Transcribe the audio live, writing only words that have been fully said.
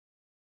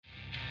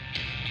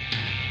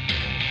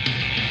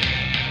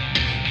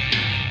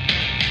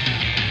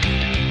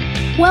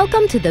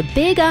Welcome to the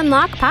Big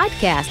Unlock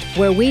podcast,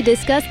 where we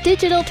discuss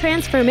digital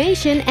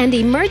transformation and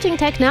emerging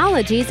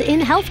technologies in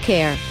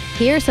healthcare.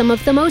 Hear some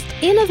of the most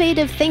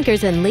innovative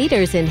thinkers and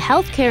leaders in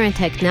healthcare and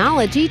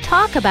technology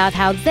talk about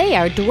how they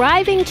are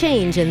driving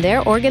change in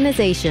their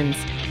organizations.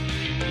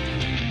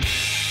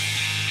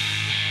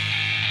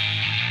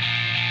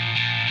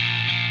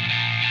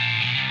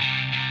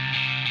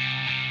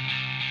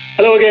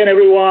 Hello again,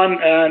 everyone,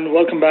 and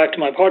welcome back to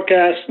my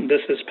podcast.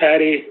 This is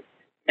Patty,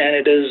 and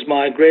it is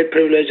my great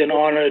privilege and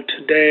honor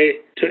today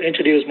to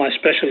introduce my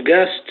special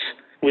guests.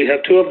 We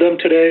have two of them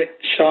today,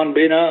 Sean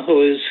Bina,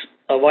 who is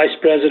a Vice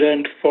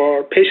President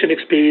for Patient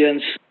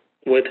Experience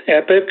with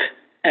Epic,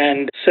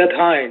 and Seth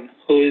Hain,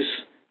 who is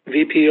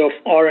VP of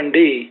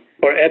R&D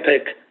for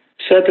Epic.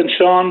 Seth and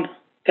Sean,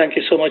 thank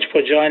you so much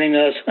for joining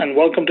us, and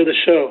welcome to the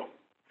show.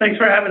 Thanks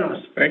for having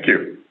us. Thank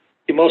you.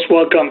 You're most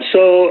welcome.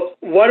 So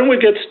why don't we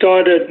get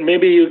started?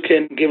 Maybe you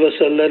can give us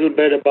a little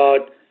bit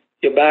about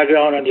your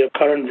background and your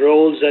current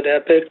roles at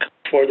Epic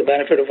for the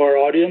benefit of our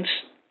audience.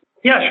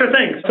 Yeah, sure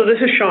thing. So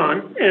this is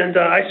Sean, and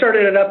I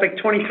started at Epic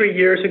 23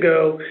 years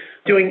ago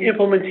doing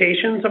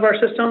implementations of our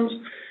systems.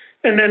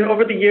 And then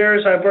over the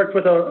years, I've worked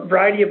with a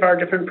variety of our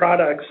different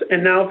products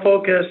and now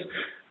focus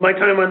my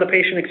time on the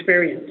patient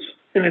experience.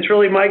 And it's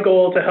really my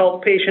goal to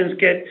help patients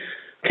get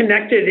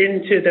connected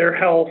into their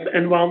health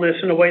and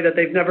wellness in a way that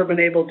they've never been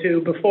able to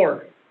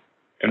before.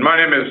 And my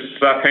name is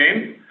Seth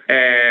Hain,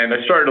 and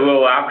I started a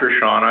little after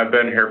Sean. I've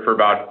been here for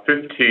about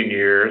 15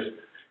 years.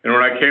 And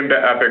when I came to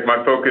Epic,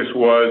 my focus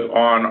was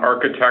on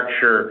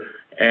architecture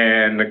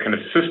and the kind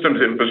of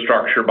systems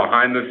infrastructure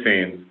behind the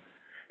scenes.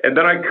 And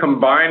then I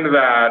combined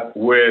that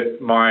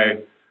with my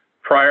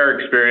prior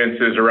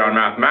experiences around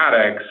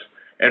mathematics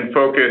and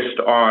focused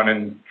on,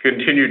 and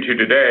continue to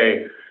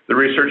today, the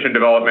research and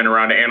development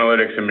around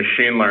analytics and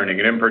machine learning,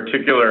 and in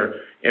particular,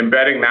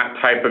 embedding that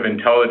type of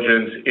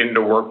intelligence into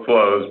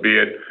workflows, be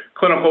it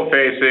clinical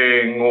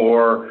facing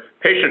or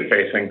patient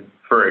facing,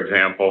 for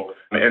example.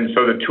 And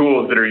so the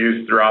tools that are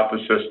used throughout the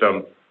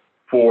system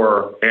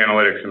for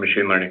analytics and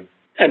machine learning.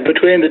 And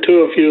between the two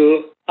of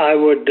you, I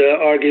would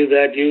argue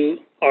that you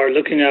are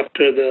looking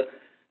after the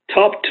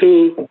top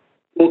two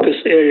focus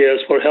areas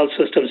for health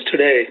systems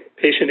today,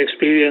 patient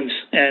experience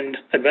and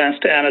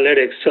advanced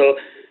analytics. So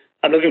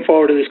I'm looking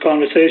forward to this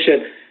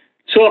conversation.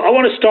 So I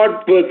want to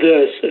start with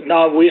this.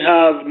 Now, we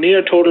have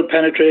near total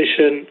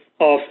penetration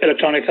of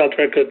electronic health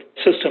record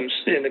systems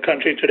in the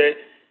country today.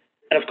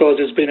 And of course,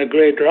 it's been a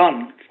great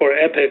run for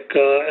Epic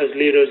as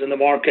leaders in the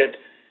market.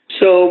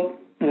 So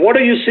what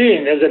are you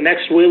seeing as the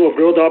next wave of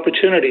growth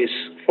opportunities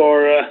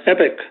for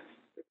Epic?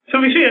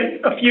 So we see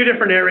a few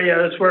different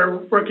areas where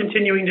we're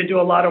continuing to do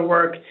a lot of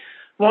work.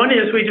 One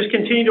is we just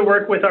continue to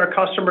work with our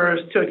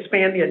customers to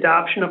expand the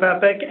adoption of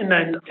Epic and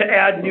then to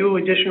add new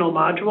additional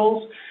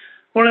modules.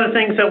 One of the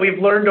things that we've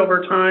learned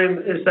over time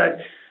is that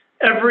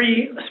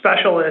every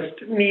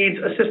specialist needs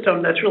a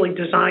system that's really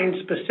designed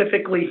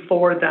specifically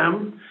for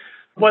them.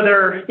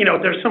 Whether,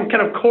 there's some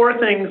kind of core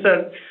things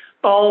that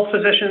all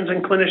physicians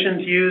and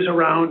clinicians use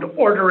around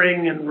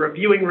ordering and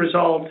reviewing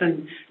results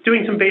and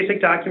doing some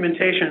basic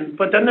documentation.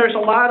 But then there's a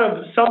lot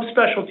of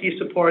subspecialty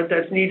support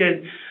that's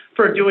needed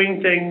for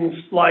doing things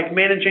like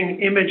managing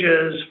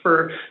images,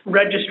 for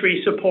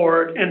registry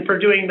support, and for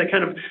doing the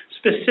kind of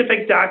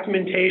specific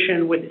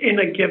documentation within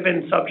a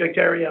given subject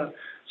area.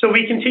 So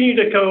we continue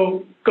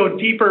to go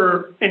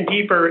deeper and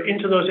deeper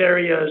into those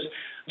areas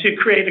to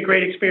create a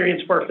great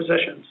experience for our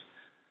physicians.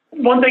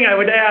 One thing I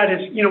would add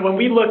is, when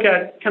we look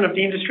at kind of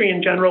the industry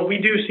in general, we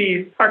do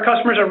see our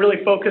customers are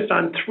really focused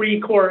on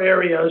three core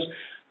areas.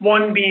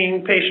 One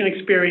being patient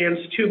experience,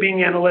 two being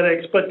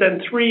analytics, but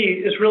then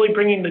three is really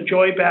bringing the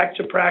joy back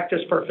to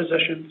practice for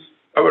physicians.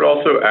 I would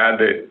also add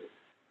that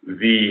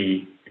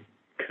the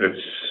kind of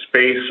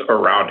space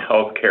around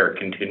healthcare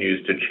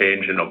continues to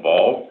change and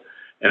evolve.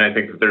 And I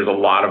think that there's a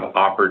lot of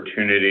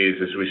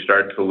opportunities as we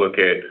start to look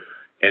at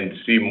and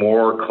see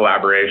more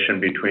collaboration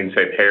between,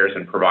 say, payers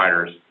and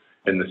providers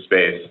in the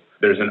space.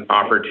 There's an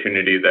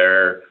opportunity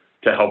there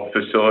to help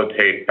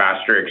facilitate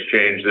faster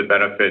exchange that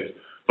benefits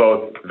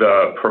both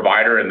the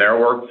provider and their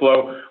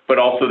workflow, but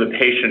also the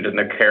patient and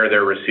the care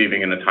they're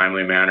receiving in a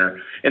timely manner.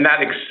 And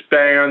that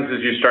expands as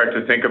you start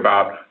to think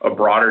about a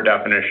broader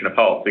definition of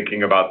health,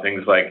 thinking about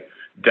things like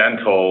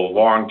dental,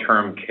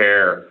 long-term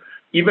care,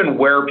 even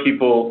where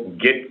people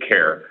get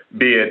care,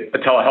 be it a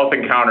telehealth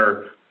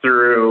encounter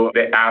through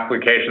the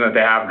application that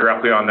they have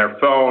directly on their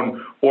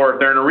phone, or if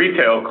they're in a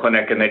retail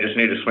clinic and they just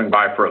need to swing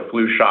by for a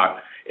flu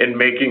shot, and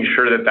making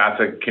sure that that's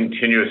a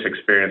continuous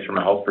experience from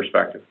a health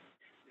perspective.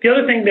 The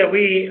other thing that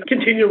we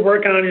continue to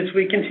work on is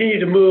we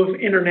continue to move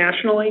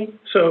internationally.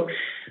 So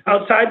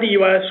outside the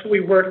U.S.,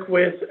 we work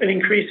with an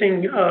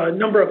increasing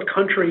number of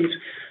countries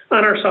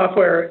on our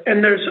software.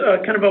 And there's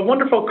kind of a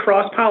wonderful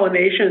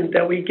cross-pollination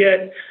that we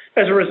get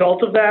as a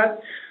result of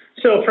that.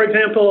 So, for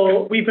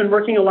example, we've been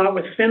working a lot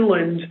with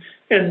Finland,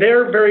 and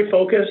they're very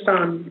focused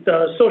on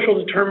the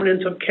social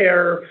determinants of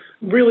care,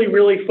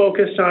 really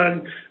focused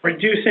on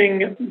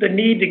reducing the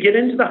need to get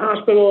into the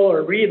hospital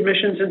or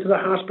readmissions into the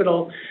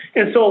hospital.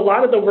 And so a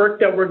lot of the work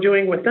that we're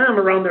doing with them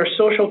around their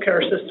social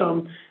care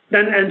system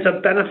then ends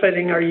up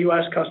benefiting our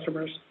U.S.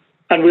 customers.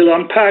 And we'll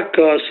unpack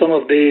some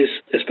of these,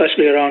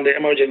 especially around the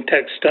emerging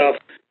tech stuff,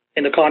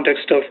 in the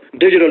context of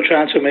digital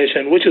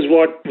transformation, which is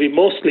what we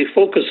mostly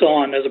focus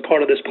on as a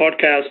part of this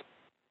podcast.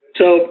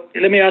 So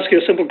let me ask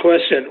you a simple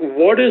question.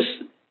 What is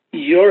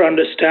your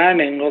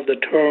understanding of the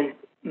term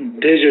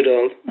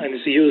digital? And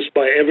it's used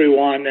by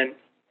everyone, and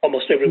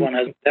almost everyone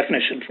has a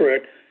definition for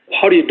it.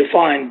 How do you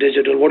define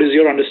digital? What is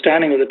your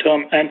understanding of the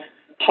term? And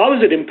how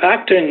is it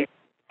impacting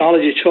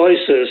technology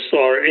choices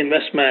or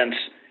investments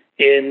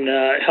in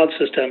health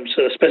systems,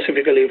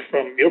 specifically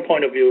from your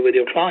point of view with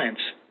your clients?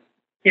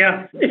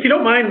 Yeah, if you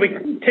don't mind, we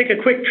can take a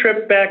quick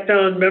trip back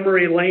down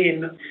memory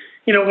lane.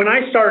 You know, when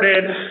I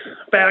started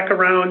back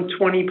around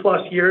 20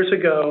 plus years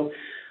ago,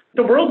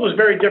 the world was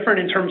very different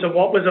in terms of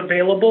what was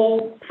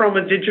available from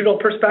a digital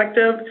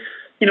perspective.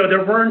 You know,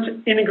 there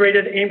weren't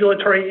integrated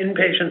ambulatory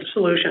inpatient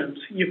solutions.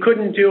 You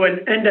couldn't do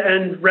an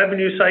end-to-end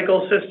revenue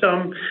cycle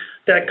system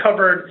that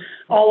covered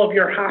all of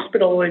your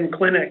hospital and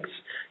clinics.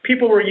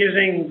 People were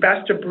using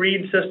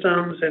best-of-breed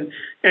systems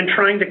and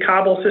trying to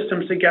cobble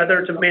systems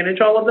together to manage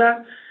all of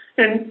that.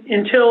 And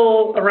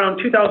until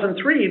around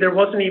 2003, there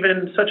wasn't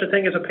even such a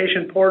thing as a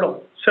patient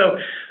portal. So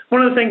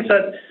one of the things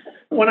that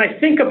when I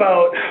think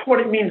about what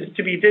it means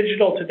to be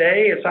digital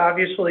today, it's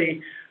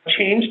obviously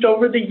changed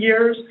over the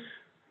years.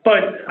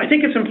 But I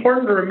think it's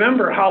important to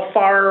remember how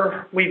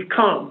far we've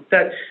come,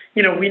 that,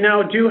 you know, we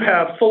now do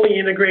have fully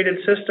integrated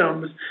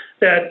systems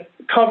that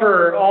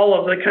cover all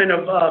of the kind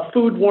of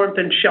food, warmth,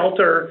 and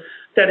shelter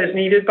that is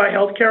needed by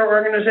healthcare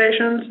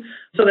organizations,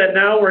 so that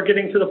now we're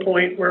getting to the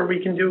point where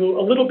we can do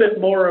a little bit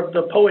more of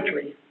the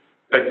poetry.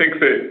 I think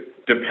that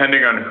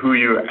depending on who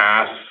you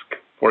ask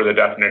for the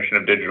definition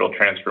of digital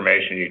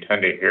transformation, you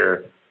tend to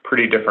hear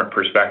pretty different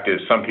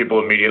perspectives. Some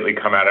people immediately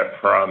come at it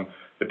from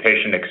the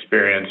patient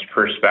experience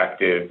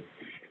perspective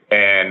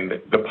and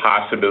the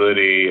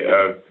possibility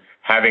of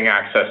having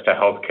access to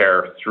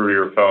healthcare through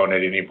your phone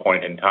at any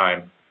point in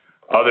time.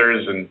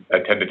 Others, and I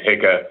tend to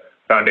take a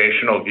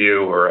foundational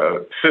view or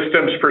a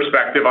systems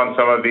perspective on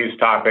some of these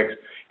topics,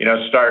 you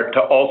know, start to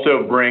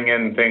also bring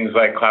in things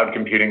like cloud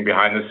computing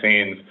behind the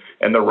scenes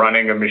and the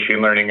running of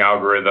machine learning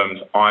algorithms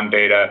on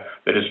data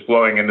that is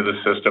flowing into the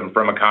system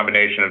from a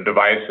combination of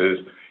devices,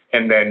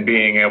 and then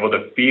being able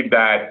to feed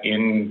that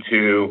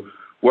into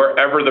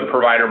wherever the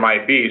provider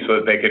might be so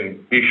that they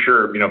can be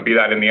sure, you know, be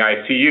that in the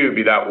ICU,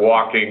 be that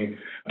walking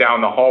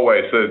down the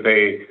hallway, so that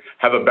they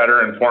have a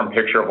better informed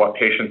picture of what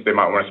patients they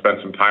might want to spend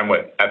some time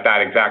with at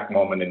that exact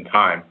moment in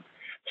time.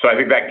 So I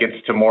think that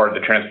gets to more of the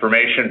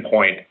transformation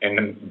point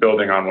and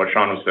building on what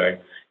Sean was saying.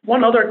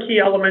 One other key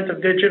element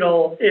of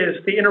digital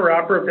is the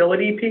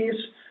interoperability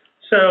piece.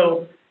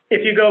 So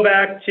if you go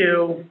back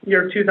to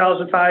year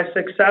 2005,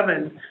 6,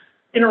 7,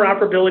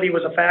 interoperability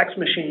was a fax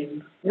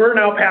machine. We're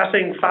now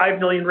passing 5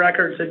 million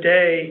records a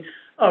day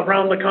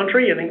around the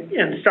country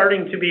and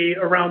starting to be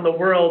around the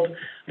world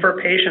for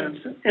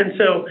patients. And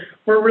so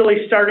we're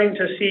really starting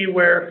to see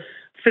where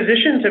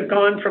physicians have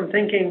gone from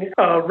thinking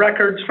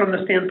records from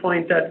the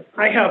standpoint that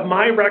I have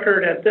my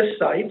record at this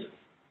site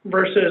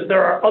versus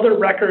there are other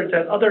records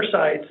at other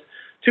sites,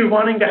 to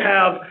wanting to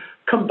have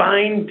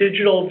combined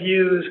digital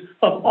views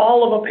of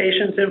all of a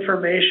patient's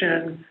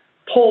information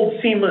pulled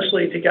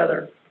seamlessly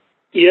together.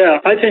 Yeah,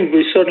 I think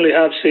we certainly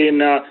have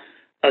seen a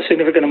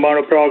significant amount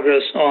of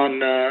progress on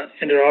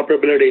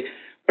interoperability.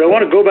 But I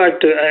want to go back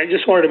to, I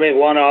just wanted to make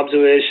one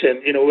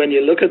observation. You know, when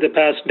you look at the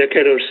past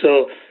decade or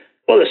so,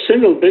 well, the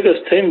single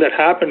biggest thing that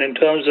happened in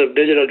terms of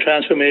digital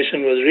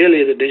transformation was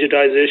really the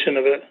digitization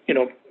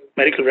of,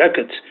 medical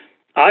records.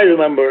 I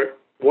remember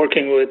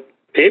working with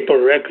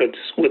paper records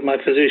with my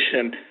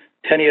physician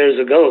 10 years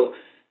ago,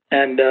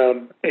 and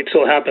it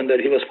so happened that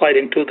he was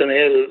fighting tooth and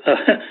nail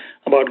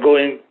about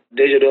going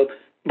digital.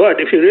 But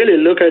if you really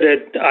look at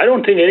it, I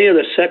don't think any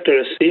other sector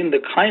has seen the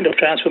kind of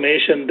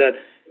transformation that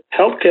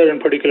healthcare in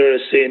particular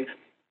has seen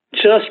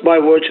just by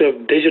virtue of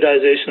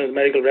digitization of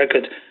medical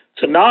records.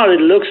 So now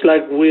it looks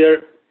like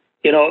we're,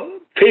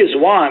 phase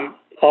one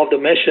of the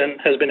mission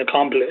has been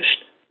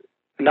accomplished.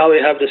 Now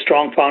we have the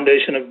strong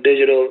foundation of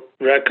digital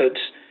records.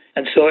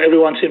 And so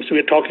everyone seems to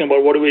be talking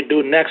about what do we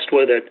do next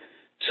with it.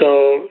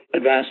 So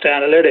advanced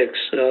analytics,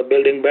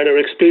 building better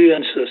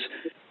experiences,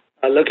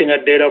 looking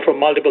at data from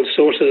multiple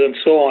sources and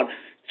so on.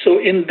 So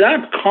in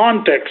that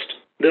context,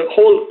 the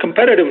whole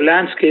competitive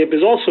landscape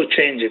is also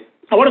changing.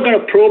 I want to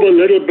kind of probe a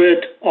little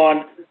bit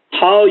on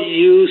how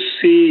you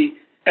see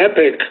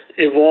Epic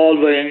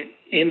evolving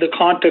in the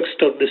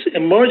context of this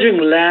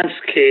emerging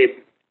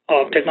landscape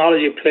of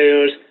technology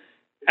players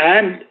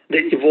and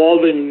the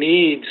evolving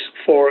needs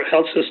for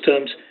health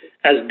systems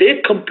as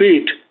they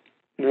compete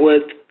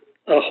with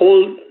a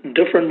whole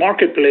different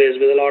marketplace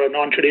with a lot of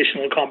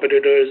non-traditional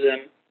competitors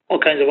and all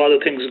kinds of other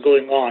things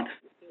going on.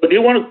 Do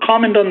you want to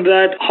comment on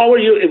that? How are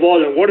you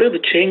evolving? What are the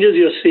changes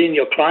you're seeing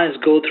your clients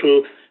go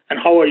through, and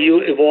how are you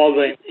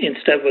evolving in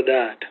step with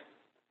that?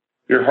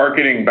 You're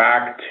hearkening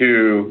back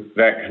to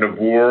that kind of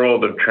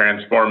world of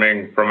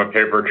transforming from a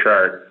paper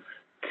chart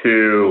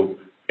to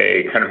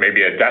a kind of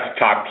maybe a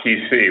desktop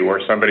PC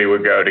where somebody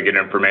would go to get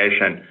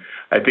information.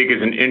 I think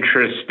is an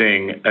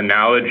interesting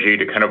analogy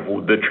to kind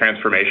of the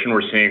transformation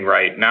we're seeing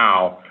right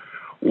now,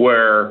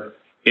 where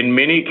in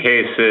many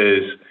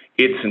cases,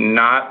 it's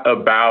not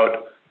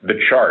about the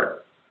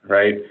chart,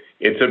 right?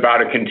 It's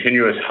about a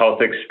continuous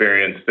health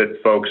experience that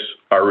folks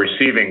are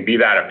receiving, be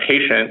that a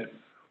patient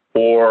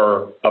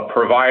or a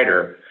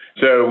provider.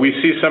 So we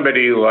see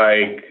somebody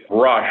like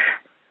Rush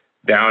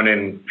down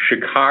in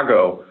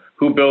Chicago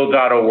who builds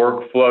out a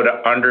workflow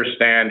to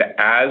understand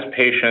as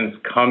patients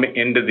come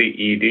into the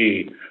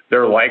ED,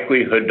 their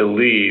likelihood to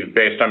leave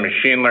based on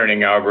machine learning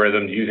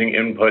algorithms using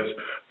inputs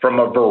from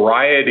a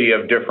variety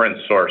of different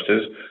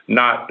sources,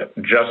 not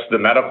just the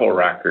medical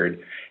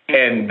record,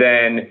 and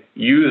then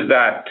use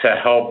that to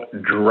help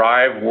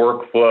drive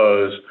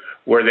workflows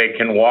where they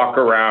can walk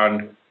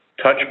around,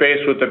 touch base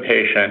with the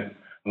patient,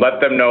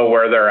 let them know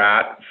where they're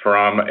at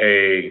from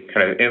a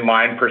kind of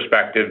inline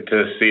perspective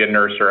to see a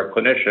nurse or a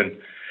clinician.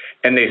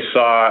 And they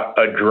saw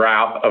a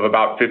drop of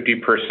about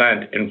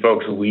 50% in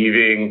folks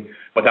leaving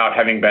without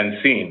having been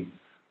seen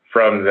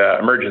from the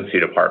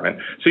emergency department.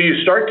 So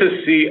you start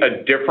to see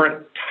a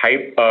different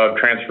type of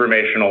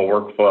transformational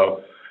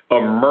workflow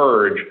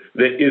emerge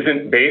that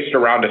isn't based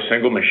around a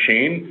single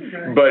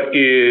machine, but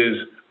is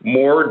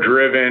more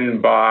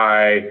driven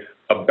by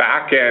a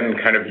back-end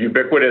kind of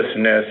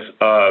ubiquitousness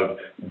of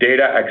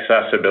data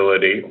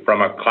accessibility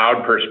from a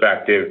cloud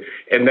perspective,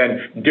 and then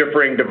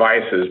differing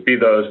devices, be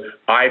those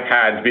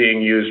iPads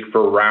being used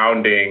for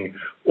rounding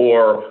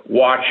or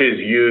watches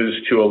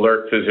used to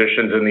alert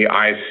physicians in the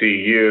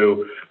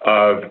ICU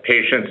of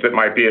patients that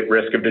might be at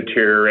risk of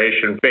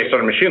deterioration based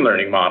on a machine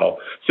learning model.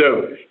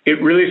 So it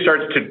really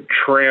starts to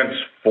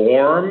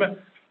transform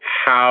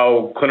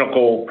how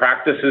clinical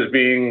practice is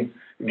being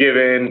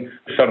given.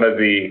 Some of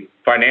the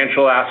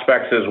financial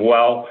aspects as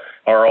well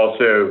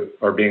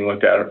are being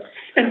looked at.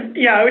 And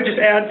yeah, I would just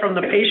add from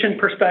the patient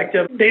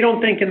perspective, they don't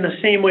think in the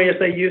same way as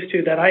they used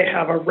to that I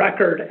have a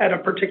record at a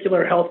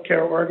particular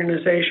healthcare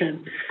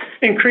organization.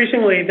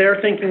 Increasingly, they're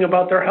thinking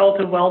about their health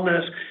and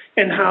wellness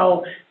and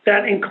how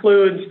that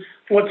includes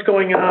what's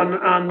going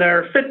on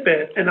their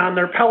Fitbit and on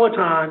their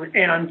Peloton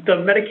and the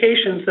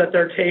medications that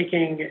they're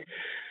taking.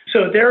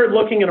 So they're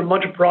looking at a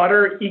much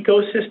broader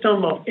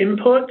ecosystem of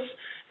inputs.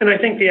 And I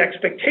think the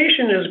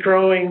expectation is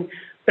growing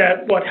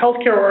that what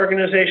healthcare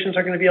organizations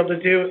are going to be able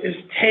to do is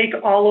take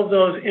all of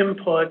those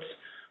inputs,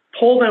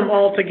 pull them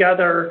all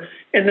together,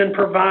 and then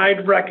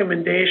provide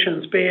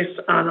recommendations based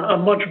on a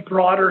much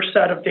broader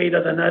set of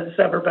data than has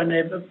ever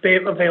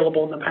been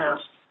available in the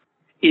past.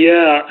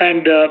 Yeah,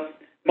 and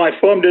my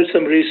firm did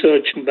some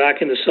research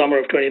back in the summer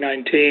of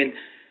 2019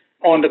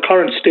 on the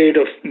current state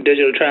of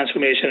digital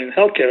transformation in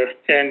healthcare.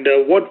 And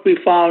what we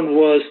found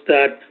was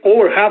that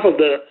over half of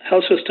the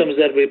health systems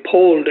that we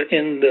polled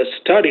in the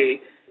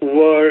study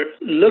were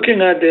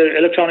looking at their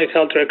electronic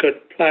health record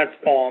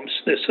platforms,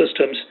 their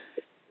systems,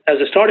 as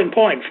a starting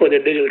point for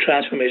their digital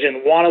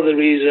transformation. One of the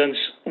reasons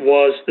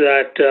was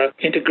that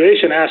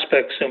integration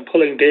aspects and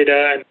pulling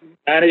data and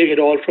managing it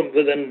all from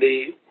within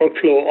the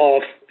workflow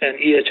of an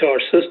EHR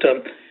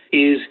system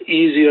is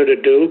easier to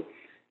do.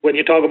 When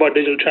you talk about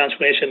digital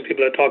transformation,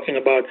 people are talking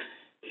about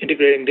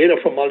integrating data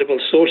from multiple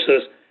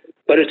sources,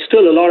 but it's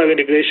still a lot of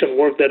integration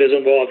work that is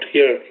involved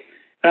here.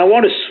 And I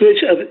want to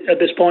switch at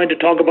this point to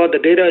talk about the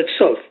data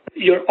itself.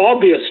 Your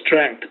obvious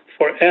strength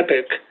for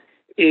Epic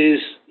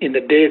is in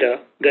the data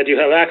that you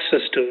have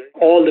access to,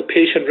 all the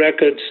patient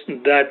records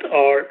that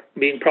are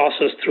being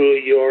processed through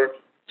your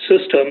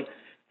system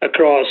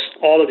across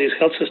all of these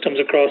health systems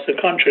across the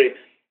country.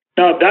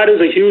 Now, that is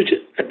a huge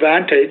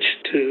advantage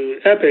to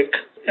Epic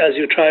as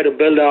you try to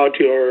build out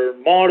your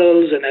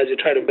models and as you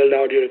try to build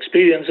out your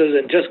experiences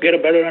and just get a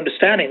better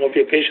understanding of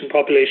your patient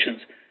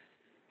populations.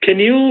 Can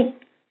you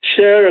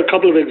share a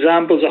couple of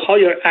examples of how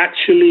you're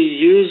actually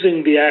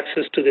using the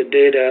access to the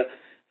data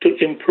to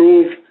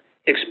improve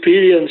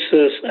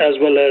experiences as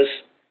well as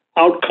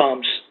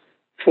outcomes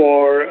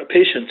for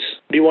patients?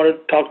 Do you want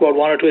to talk about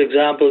one or two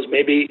examples,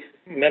 maybe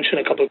mention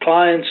a couple of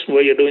clients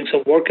where you're doing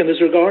some work in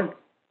this regard?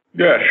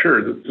 Yeah,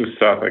 sure. This is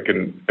Seth. I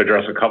can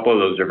address a couple of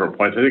those different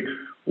points. I think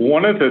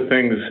one of the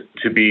things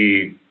to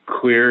be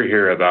clear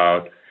here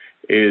about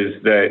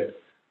is that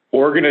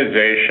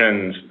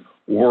organizations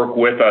work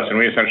with us, and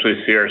we essentially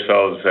see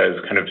ourselves as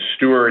kind of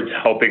stewards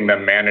helping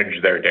them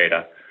manage their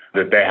data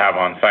that they have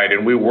on site.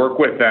 And we work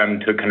with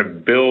them to kind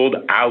of build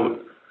out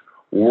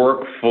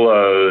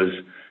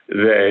workflows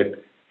that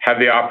have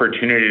the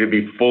opportunity to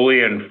be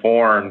fully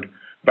informed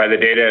by the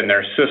data in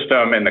their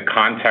system and the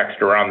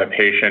context around the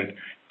patient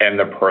and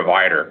the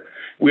provider.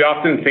 We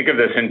often think of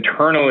this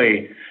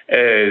internally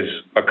as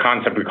a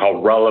concept we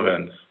call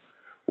relevance,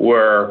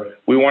 where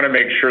we want to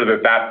make sure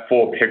that that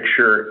full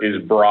picture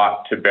is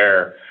brought to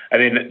bear. I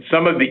mean,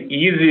 some of the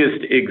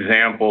easiest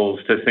examples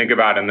to think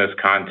about in this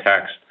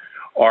context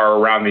are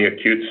around the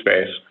acute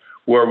space,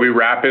 where we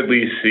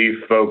rapidly see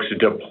folks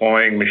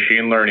deploying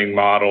machine learning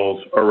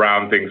models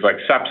around things like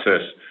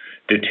sepsis,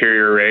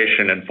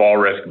 deterioration, and fall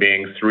risk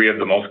being three of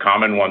the most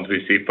common ones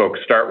we see folks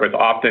start with,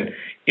 often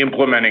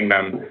implementing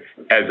them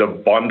as a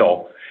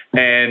bundle.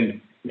 And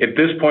at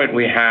this point,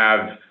 we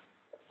have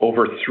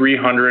over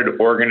 300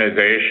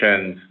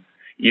 organizations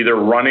either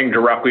running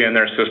directly in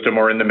their system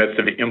or in the midst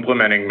of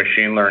implementing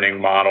machine learning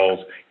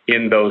models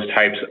in those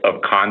types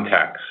of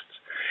contexts.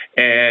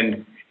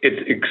 And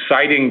it's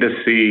exciting to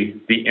see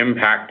the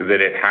impact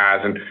that it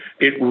has. And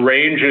it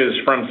ranges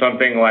from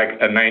something like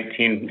a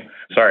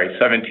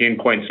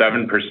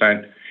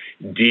 17.7%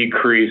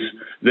 decrease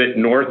that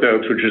North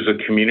Oaks, which is a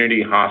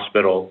community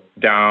hospital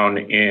down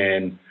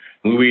in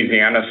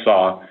Louisiana,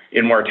 saw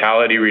in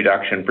mortality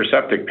reduction for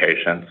septic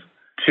patients,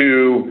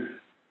 to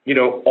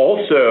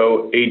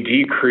also a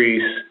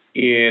decrease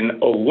in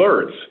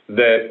alerts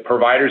that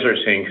providers are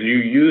seeing. Because you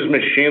use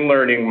machine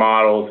learning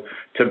models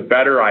to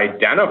better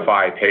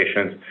identify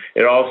patients,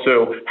 it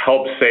also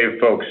helps save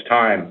folks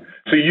time.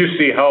 So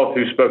UC Health,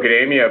 who spoke at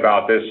AMIA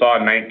about this, saw a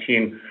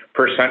 19%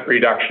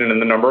 reduction in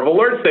the number of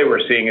alerts they were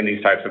seeing in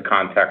these types of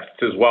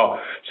contexts as well.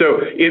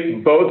 So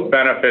it both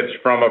benefits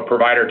from a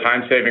provider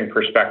time-saving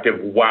perspective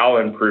while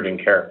improving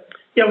care.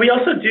 Yeah, we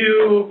also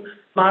do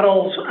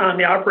models on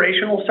the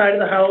operational side of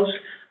the house.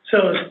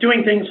 So it's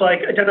doing things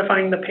like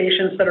identifying the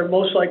patients that are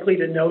most likely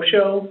to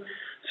no-show.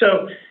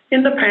 So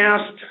in the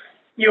past,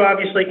 you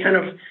obviously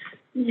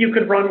you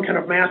could run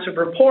massive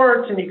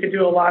reports and you could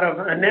do a lot of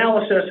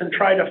analysis and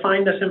try to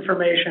find this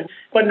information.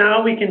 But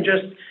now we can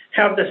just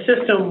have the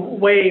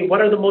system weigh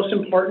what are the most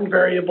important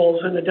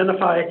variables and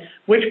identify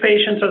which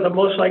patients are the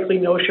most likely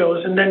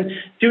no-shows, and then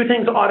do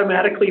things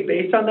automatically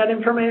based on that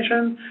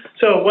information.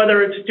 So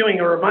whether it's doing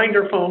a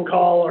reminder phone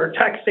call or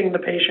texting the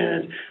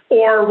patient,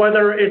 or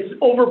whether it's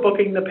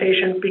overbooking the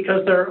patient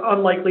because they're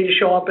unlikely to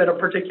show up at a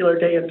particular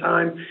day and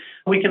time,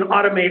 we can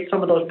automate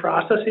some of those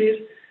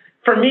processes.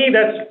 For me,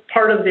 that's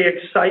part of the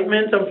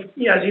excitement of,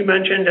 as you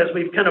mentioned, as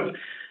we've got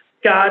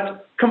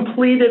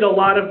completed a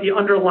lot of the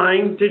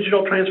underlying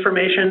digital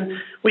transformation,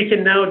 we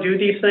can now do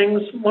these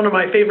things. One of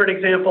my favorite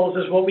examples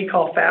is what we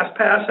call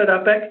FastPass at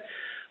Epic.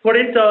 What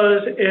it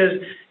does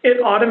is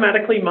it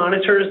automatically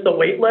monitors the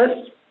wait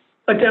list,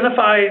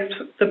 identifies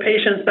the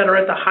patients that are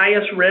at the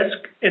highest risk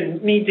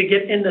and need to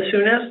get in the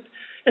soonest,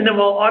 and then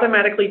will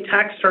automatically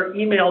text or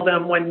email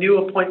them when new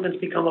appointments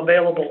become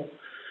available.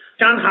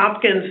 Johns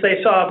Hopkins,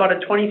 they saw about a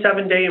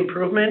 27-day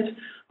improvement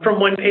from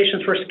when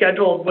patients were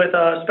scheduled with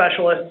a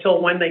specialist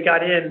till when they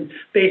got in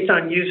based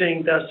on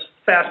using this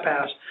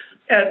FastPass.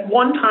 At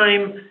one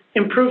time,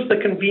 improves the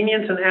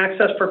convenience and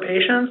access for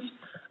patients,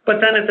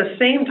 but then at the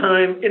same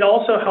time, it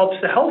also helps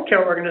the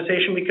healthcare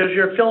organization because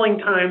you're filling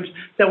times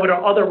that would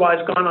have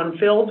otherwise gone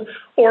unfilled,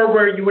 or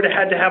where you would have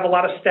had to have a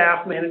lot of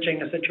staff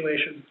managing a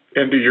situation.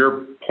 And to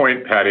your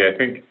point, Patty, I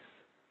think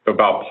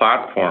about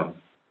platform,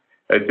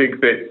 I think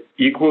that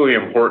equally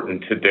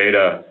important to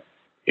data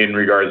in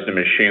regards to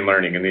machine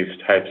learning in these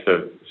types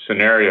of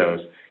scenarios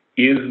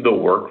is the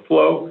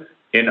workflow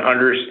in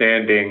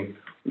understanding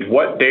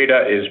what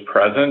data is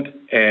present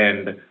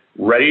and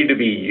ready to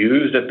be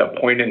used at the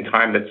point in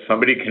time that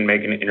somebody can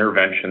make an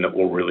intervention that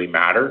will really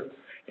matter,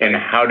 and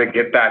how to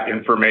get that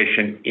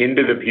information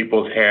into the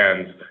people's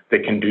hands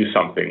that can do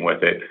something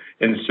with it.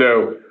 And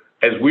so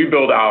as we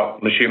build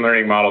out machine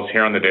learning models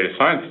here on the data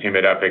science team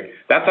at Epic,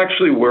 that's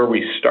actually where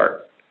we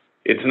start.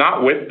 It's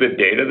not with the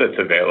data that's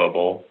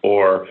available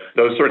or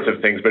those sorts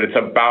of things, but it's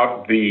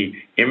about the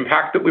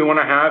impact that we want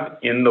to have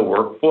in the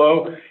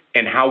workflow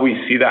and how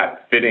we see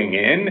that fitting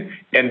in,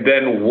 and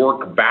then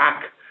work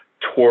back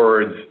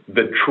towards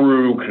the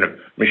true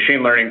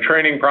machine learning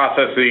training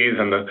processes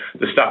and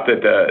the stuff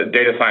that the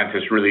data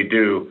scientists really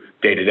do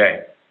day to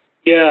day.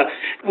 Yeah,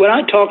 when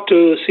I talk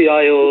to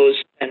CIOs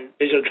and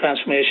digital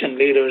transformation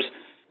leaders,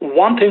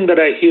 one thing that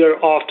I hear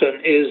often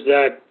is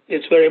that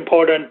it's very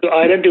important to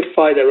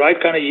identify the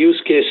right kind of use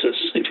cases,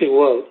 if you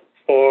will,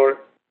 for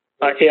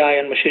AI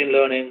and machine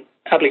learning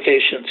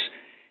applications.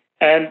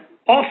 And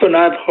often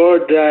I've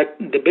heard that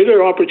the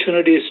bigger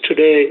opportunities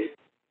today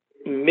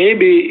may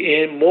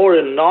be more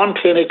in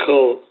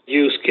non-clinical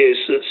use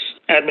cases,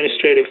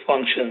 administrative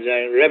functions,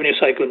 revenue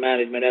cycle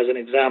management as an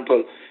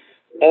example,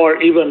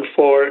 or even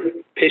for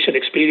patient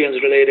experience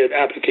related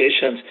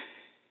applications.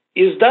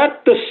 Is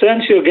that the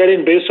sense you're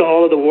getting based on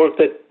all of the work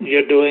that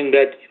you're doing,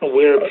 that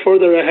we're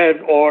further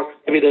ahead, or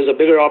maybe there's a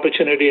bigger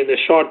opportunity in the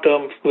short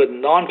term with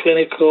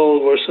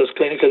non-clinical versus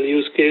clinical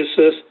use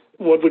cases?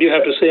 What would you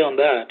have to say on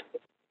that?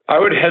 I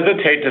would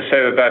hesitate to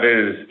say that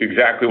is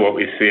exactly what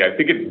we see. I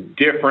think it's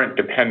different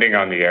depending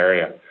on the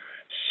area.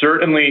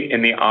 Certainly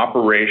in the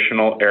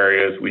operational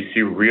areas, we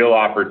see real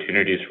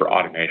opportunities for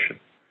automation.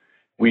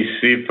 We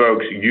see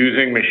folks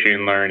using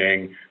machine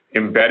learning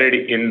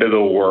embedded into the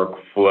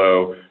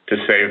workflow to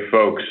save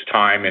folks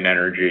time and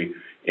energy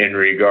in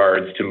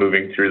regards to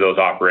moving through those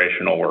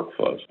operational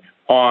workflows.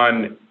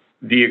 On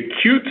the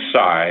acute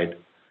side,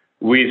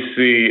 we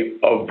see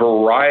a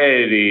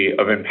variety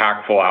of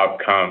impactful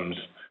outcomes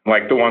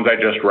like the ones I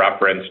just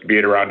referenced, be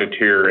it around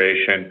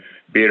deterioration,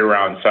 be it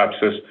around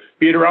sepsis,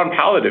 be it around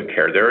palliative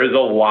care. There is a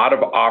lot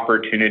of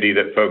opportunity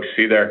that folks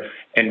see there,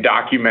 and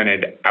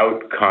documented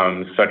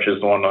outcomes such as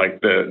the one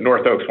like the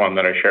North Oaks one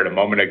that I shared a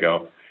moment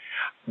ago.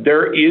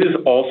 There is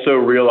also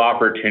real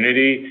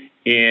opportunity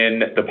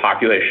in the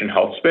population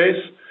health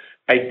space.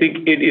 I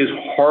think it is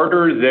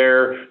harder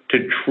there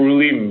to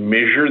truly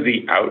measure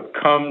the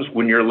outcomes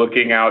when you're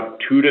looking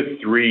out 2 to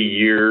 3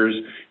 years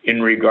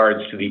in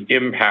regards to the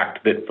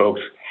impact that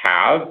folks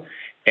have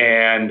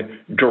and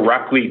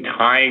directly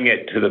tying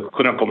it to the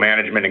clinical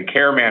management and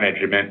care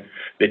management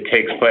that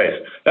takes place.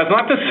 That's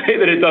not to say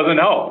that it doesn't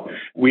help.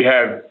 We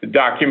have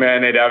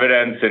documented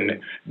evidence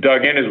and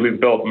dug in as we've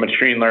built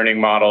machine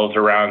learning models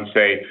around,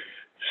 say,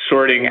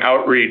 sorting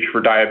outreach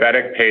for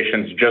diabetic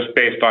patients just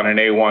based on an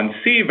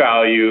A1C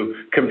value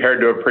compared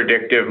to a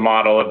predictive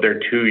model of their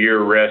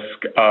 2-year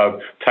risk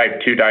of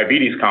type 2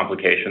 diabetes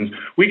complications.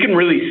 We can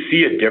really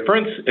see a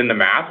difference in the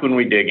math when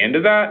we dig into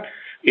that.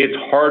 It's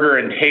harder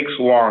and takes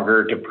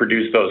longer to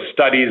produce those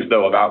studies,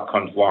 though, of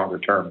outcomes longer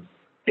term.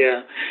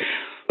 Yeah.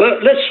 Well,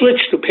 let's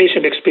switch to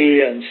patient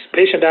experience.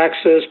 Patient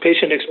access,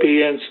 patient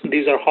experience,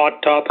 these are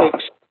hot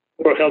topics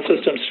for health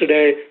systems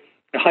today,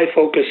 high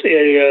focus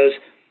areas.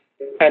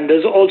 And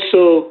there's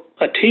also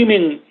a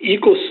teeming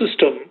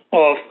ecosystem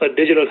of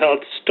digital health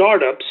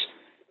startups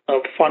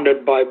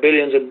funded by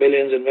billions and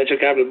billions in venture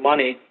capital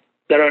money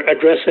that are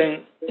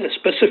addressing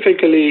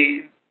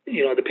specifically,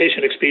 the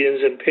patient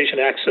experience and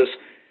patient access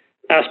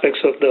aspects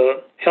of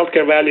the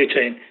healthcare value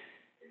chain.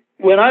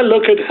 When I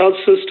look at health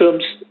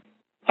systems,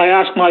 I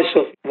ask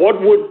myself,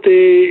 what would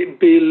they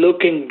be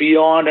looking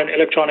beyond an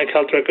electronic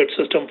health record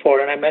system for?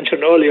 And I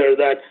mentioned earlier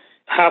that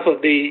half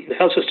of the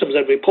health systems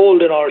that we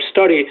polled in our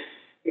study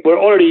were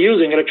already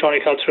using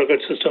electronic health record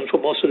systems for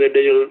most of their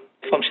digital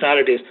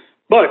functionalities.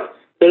 But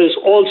there is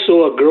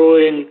also a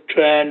growing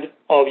trend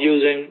of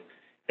using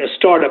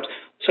startups.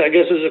 So I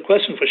guess this is a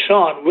question for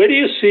Sean. Where do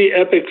you see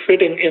Epic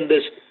fitting in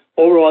this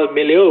overall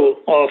milieu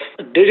of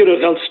digital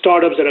health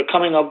startups that are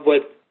coming up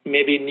with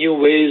maybe new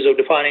ways of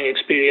defining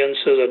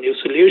experiences or new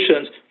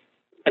solutions,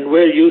 and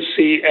where you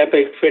see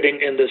Epic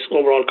fitting in this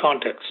overall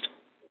context?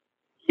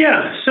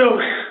 Yeah, so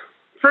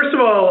first of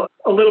all,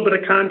 a little bit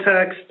of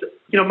context.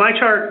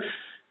 MyChart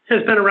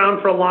has been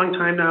around for a long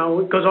time now.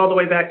 It goes all the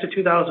way back to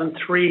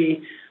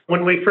 2003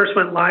 when we first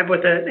went live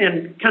with it.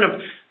 And kind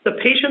of the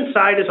patient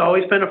side has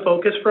always been a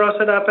focus for us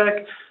at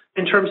Epic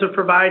in terms of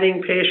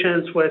providing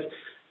patients with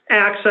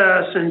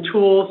access and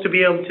tools to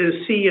be able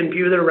to see and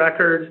view their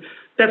record.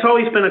 That's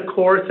always been a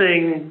core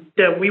thing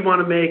that we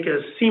want to make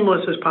as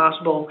seamless as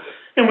possible.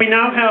 And we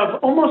now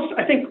have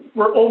I think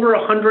we're over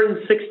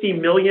 160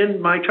 million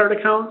MyChart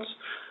accounts.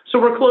 So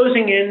we're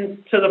closing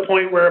in to the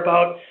point where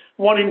about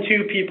 1 in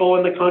 2 people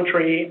in the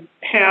country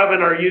have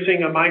and are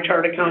using a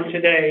MyChart account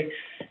today.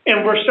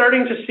 And we're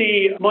starting to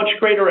see much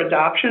greater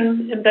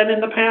adoption than in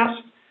the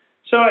past.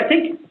 So I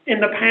think in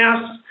the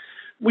past,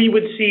 we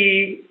would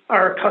see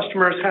our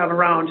customers have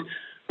around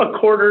a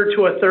quarter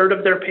to a third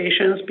of their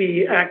patients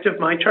be active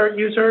MyChart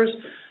users,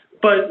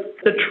 but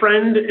the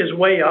trend is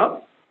way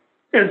up.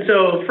 And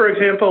so, for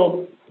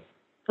example,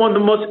 one of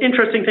the most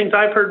interesting things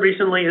I've heard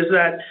recently is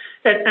that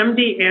at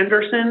MD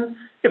Anderson,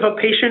 if a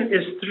patient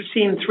is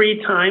seen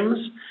 3 times,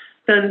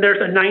 then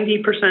there's a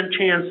 90%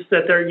 chance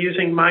that they're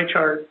using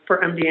MyChart for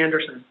MD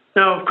Anderson.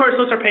 Now, of course,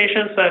 those are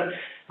patients that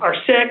are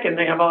sick and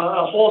they have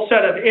a whole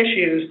set of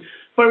issues.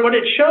 But what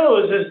it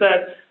shows is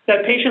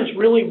that patients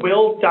really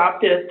will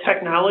adopt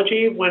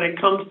technology when it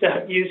comes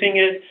to using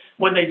it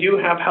when they do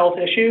have health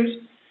issues.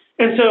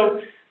 And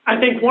so I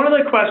think one of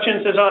the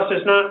questions is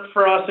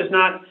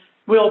not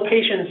will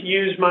patients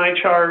use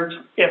MyChart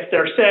if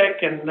they're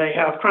sick and they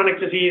have chronic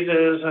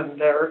diseases and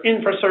they're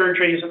in for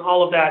surgeries and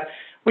all of that.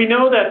 We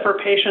know that for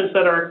patients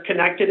that are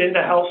connected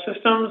into health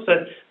systems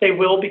that they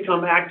will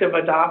become active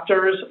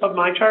adopters of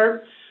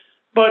MyChart.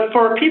 But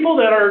for people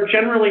that are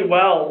generally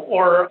well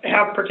or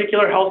have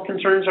particular health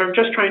concerns or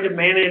just trying to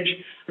manage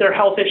their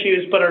health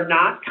issues but are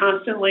not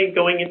constantly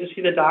going in to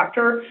see the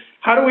doctor,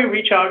 how do we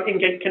reach out and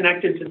get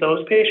connected to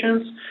those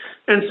patients?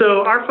 And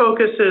so our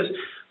focus is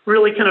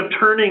really kind of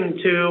turning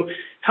to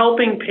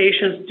helping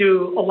patients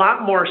do a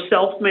lot more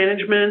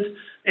self-management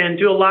and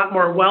do a lot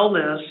more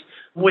wellness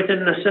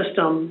within the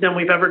system than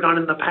we've ever done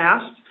in the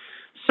past.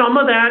 Some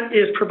of that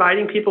is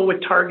providing people with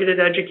targeted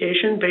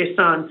education based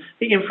on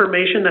the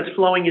information that's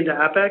flowing into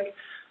Epic.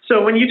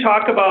 So when you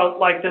talk about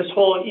like this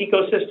whole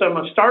ecosystem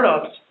of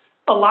startups,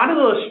 a lot of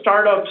those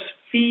startups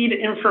feed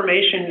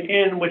information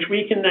in which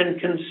we can then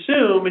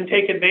consume and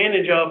take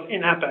advantage of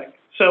in Epic.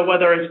 So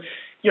whether it's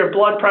your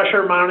blood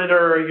pressure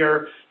monitor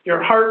or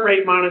your heart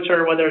rate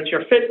monitor, whether it's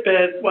your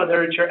Fitbit,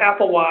 whether it's your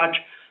Apple Watch,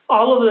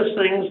 all of those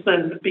things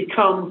then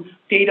become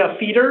data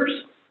feeders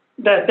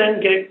that then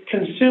get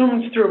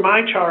consumed through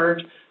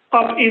MyChart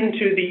up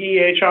into the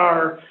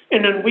EHR,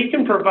 and then we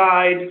can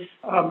provide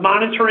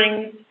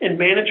monitoring and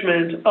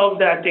management of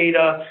that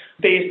data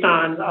based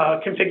on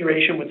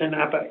configuration within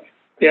Epic.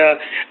 Yeah,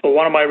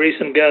 one of my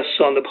recent guests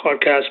on the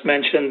podcast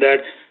mentioned that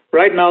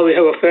right now we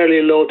have a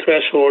fairly low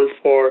threshold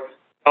for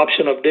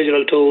option of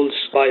digital tools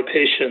by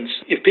patients.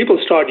 If people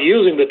start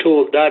using the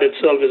tool, that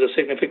itself is a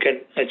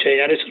significant change.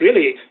 And it's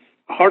really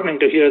heartening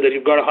to hear that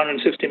you've got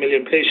 160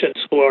 million patients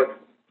who are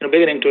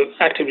beginning to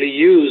actively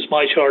use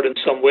MyChart in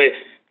some way.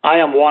 I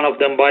am one of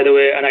them, by the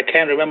way, and I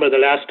can't remember the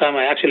last time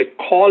I actually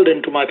called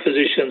into my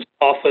physician's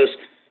office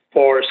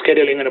for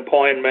scheduling an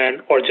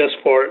appointment or just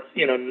for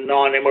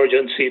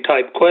non-emergency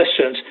type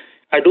questions.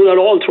 I do that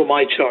all through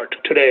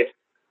MyChart today.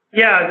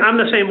 Yeah, I'm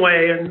the same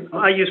way, and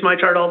I use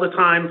MyChart all the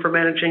time for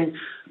managing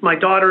my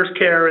daughter's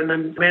care and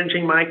then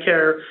managing my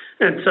care.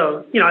 And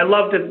so, I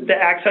love the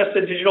access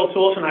to digital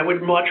tools, and I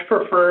would much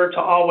prefer to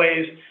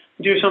always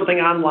do something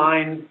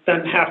online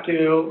than have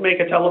to make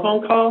a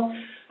telephone call.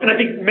 And I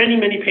think many,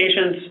 many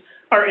patients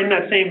are in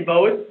that same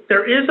boat.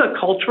 There is a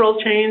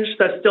cultural change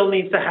that still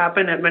needs to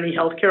happen at many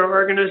healthcare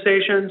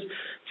organizations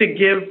to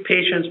give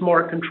patients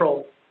more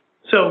control.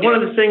 So one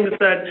of the things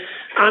that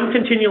I'm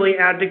continually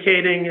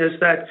advocating is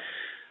that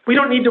we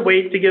don't need to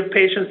wait to give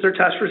patients their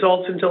test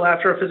results until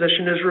after a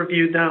physician has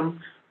reviewed them.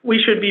 We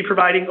should be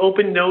providing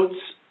open notes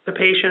to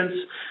patients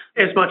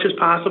as much as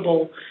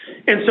possible.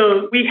 And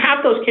so we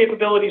have those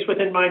capabilities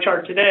within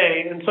MyChart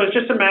today. And so it's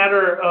just a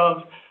matter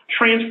of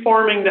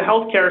transforming the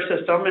healthcare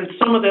system. And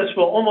some of this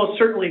will almost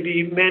certainly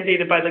be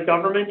mandated by the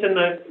government in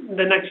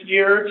the next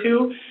year or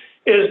two,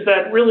 is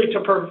that really to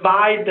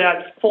provide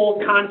that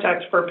full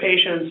context for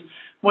patients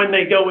when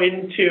they go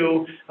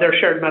into their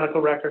shared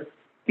medical record.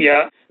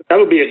 Yeah, that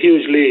would be a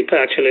huge leap,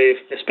 actually,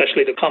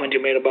 especially the comment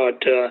you made about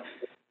the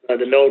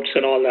notes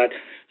and all that.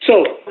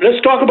 So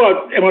let's talk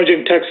about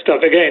emerging tech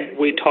stuff. Again,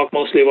 we talk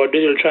mostly about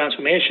digital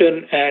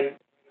transformation, and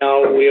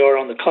now we are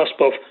on the cusp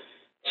of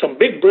some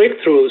big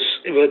breakthroughs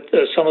with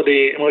some of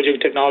the emerging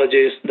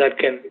technologies that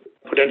can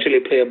potentially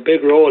play a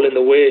big role in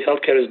the way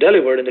healthcare is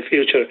delivered in the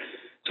future.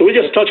 So we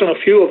just touch on a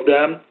few of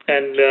them,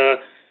 and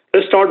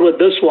let's start with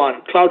this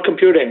one, cloud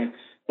computing.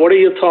 What are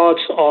your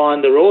thoughts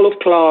on the role of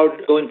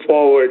cloud going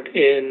forward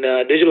in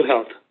digital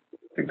health?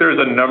 I think there's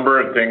a number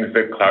of things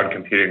that cloud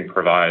computing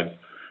provides.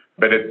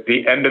 But at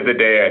the end of the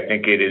day, I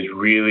think it is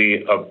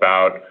really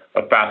about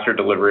a faster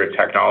delivery of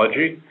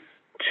technology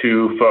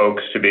to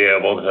folks to be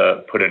able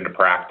to put into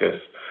practice.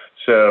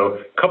 So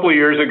a couple of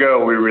years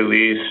ago, we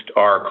released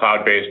our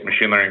cloud-based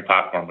machine learning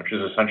platform, which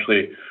is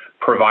essentially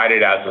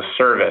provided as a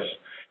service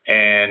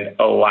and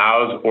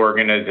allows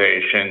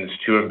organizations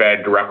to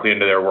embed directly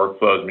into their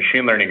workflows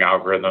machine learning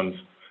algorithms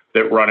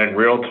that run in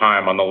real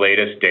time on the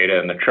latest data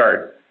in the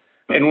chart.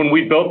 And when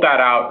we built that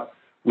out,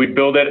 we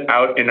built it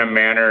out in a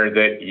manner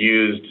that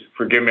used,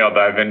 forgive me, I'll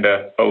dive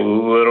into a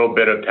little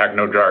bit of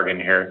techno jargon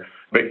here,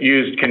 but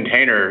used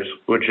containers,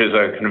 which is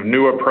a kind of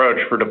new approach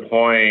for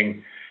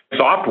deploying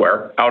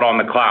software out on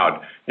the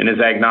cloud and is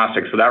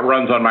agnostic. So that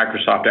runs on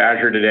Microsoft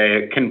Azure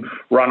today. It can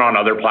run on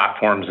other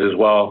platforms as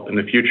well in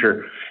the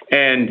future.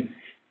 And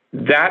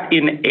that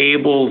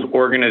enables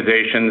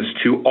organizations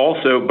to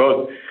also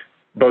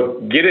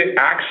both get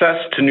access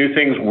to new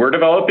things we're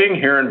developing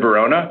here in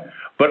Verona,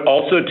 but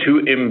also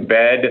to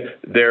embed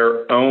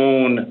their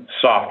own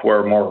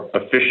software more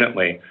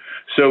efficiently.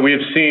 So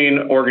we've seen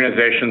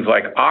organizations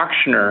like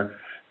Auctioner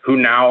who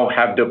now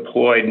have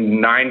deployed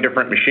 9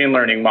 different machine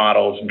learning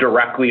models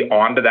directly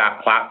onto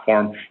that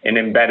platform and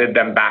embedded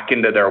them back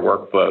into their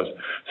workflows.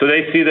 So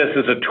they see this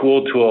as a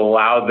tool to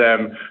allow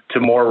them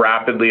to more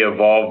rapidly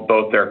evolve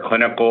both their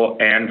clinical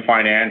and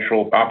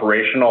financial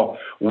operational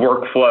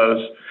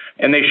workflows.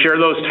 And they share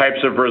those types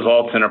of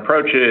results and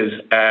approaches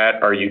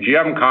at our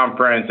UGM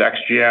conference,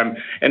 XGM,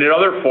 and at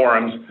other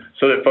forums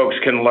so that folks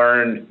can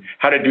learn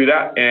how to do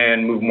that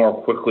and move more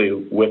quickly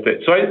with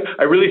it. So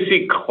I really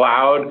see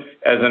cloud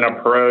as an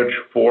approach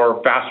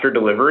for faster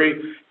delivery,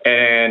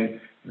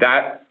 and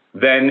that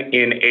then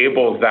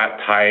enables that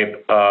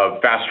type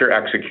of faster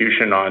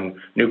execution on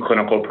new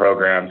clinical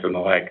programs and the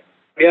like.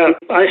 Yeah,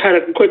 I had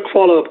a quick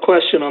follow-up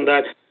question on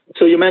that.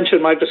 So you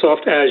mentioned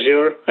Microsoft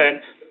Azure,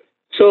 and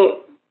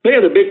so many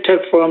of the big tech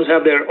firms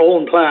have their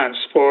own plans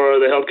for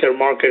the healthcare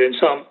market.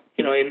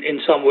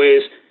 In some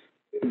ways,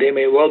 they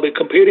may well be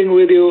competing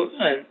with you,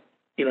 and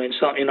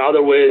in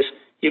other ways,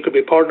 you could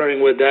be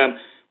partnering with them.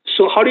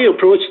 So how do you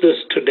approach this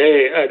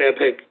today at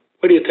Epic?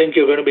 Where do you think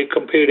you're going to be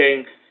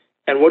competing,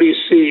 and what do you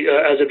see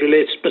as it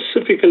relates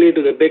specifically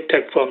to the big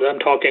tech firms? I'm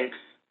talking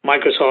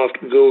Microsoft,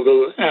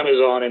 Google,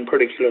 Amazon in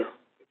particular.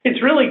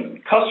 It's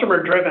really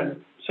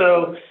customer-driven.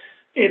 So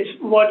it's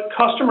what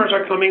customers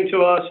are coming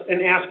to us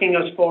and asking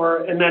us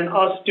for, and then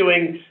us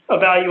doing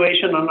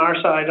evaluation on our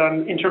side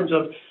in terms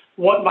of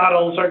what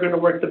models are going to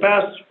work the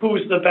best,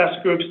 who's the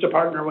best groups to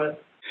partner with.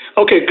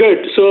 Okay,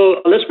 good.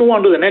 So let's move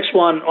on to the next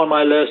one on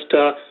my list,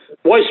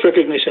 voice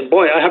recognition.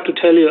 Boy, I have to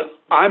tell you,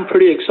 I'm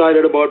pretty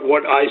excited about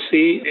what I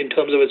see in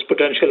terms of its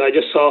potential. I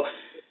just saw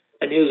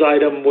a news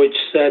item which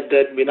said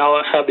that we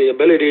now have the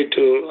ability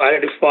to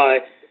identify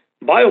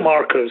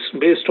biomarkers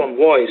based on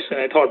voice. And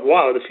I thought,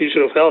 wow, the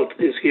future of health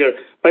is here.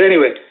 But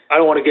anyway, I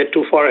don't want to get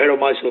too far ahead of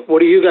myself. What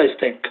do you guys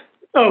think?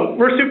 Oh,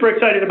 we're super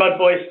excited about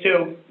voice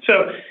too.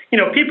 So,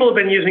 people have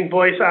been using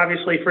voice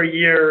obviously for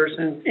years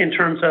in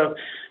terms of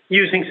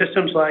using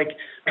systems like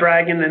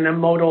Dragon and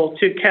Modal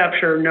to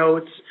capture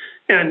notes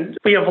And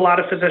we have a lot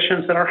of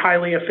physicians that are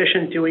highly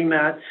efficient doing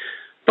that.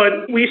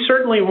 But we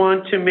certainly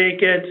want to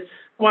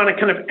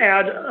kind of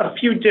add a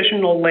few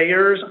additional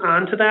layers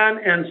onto that.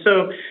 And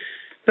so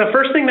the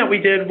first thing that we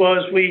did was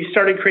we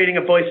started creating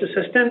a voice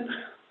assistant.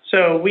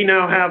 So we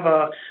now have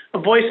a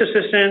voice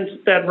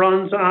assistant that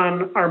runs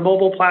on our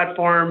mobile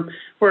platform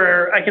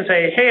where I can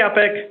say, hey,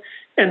 Epic,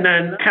 and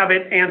then have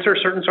it answer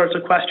certain sorts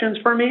of questions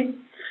for me.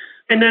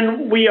 And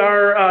then we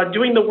are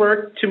doing the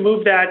work to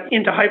move that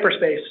into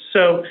hyperspace.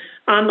 So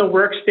on the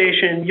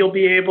workstation, you'll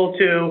be able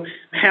to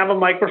have a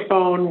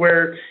microphone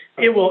where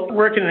it will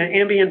work in an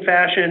ambient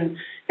fashion,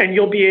 and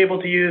you'll be able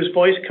to use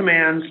voice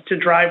commands to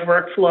drive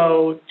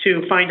workflow,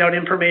 to find out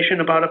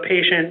information about a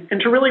patient, and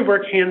to really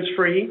work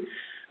hands-free.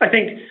 I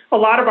think a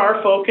lot of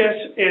our focus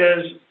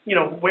is,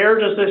 where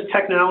does this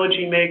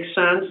technology make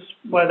sense,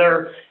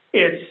 whether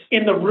it's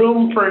in the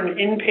room for an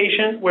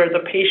inpatient where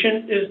the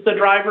patient is the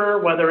driver,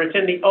 whether it's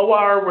in the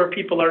OR where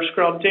people are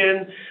scrubbed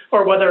in,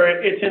 or whether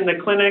it's in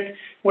the clinic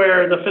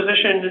where the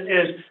physician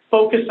is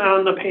focused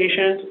on the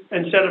patient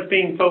instead of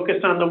being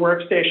focused on the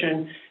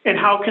workstation, and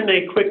how can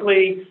they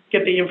quickly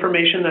get the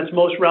information that's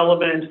most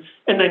relevant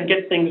and then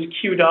get things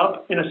queued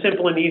up in a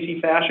simple and easy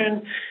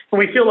fashion. And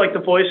we feel like the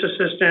voice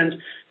assistant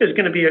is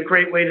going to be a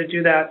great way to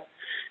do that.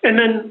 And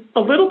then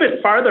a little bit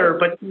farther,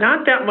 but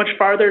not that much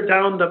farther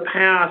down the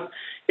path,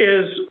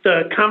 is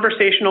the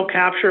conversational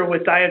capture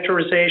with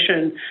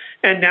diatorization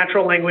and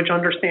natural language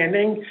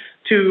understanding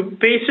to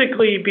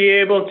basically be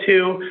able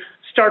to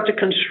start to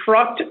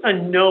construct a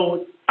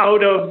note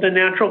out of the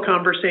natural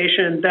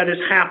conversation that is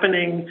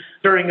happening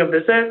during a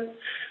visit.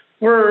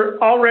 We're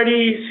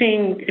already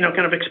seeing,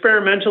 kind of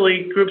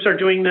experimentally, groups are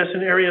doing this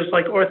in areas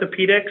like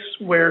orthopedics,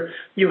 where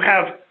you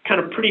have kind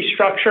of pretty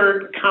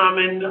structured,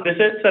 common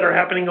visits that are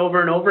happening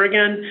over and over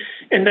again,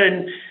 and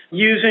then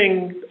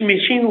using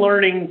machine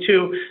learning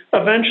to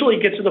eventually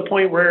get to the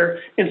point where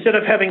instead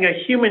of having a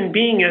human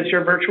being as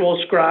your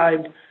virtual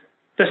scribe,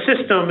 the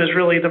system is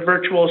really the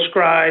virtual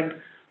scribe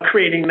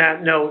creating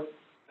that note.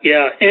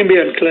 Yeah,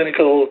 ambient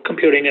clinical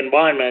computing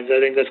environments, I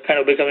think that's kind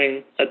of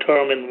becoming a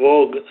term in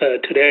vogue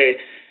today.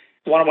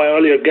 One of my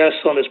earlier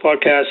guests on this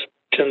podcast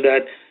mentioned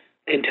that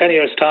in 10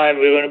 years' time,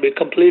 we're going to be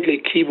completely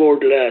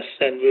keyboardless,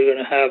 and we're going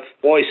to have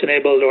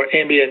voice-enabled or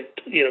ambient,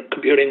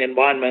 computing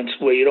environments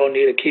where you don't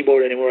need a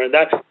keyboard anymore. And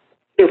that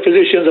your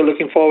physicians are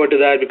looking forward to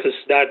that because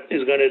that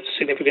is going to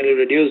significantly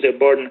reduce their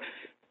burden.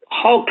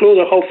 How close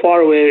or how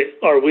far away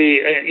are we?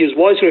 Is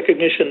voice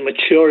recognition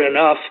mature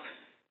enough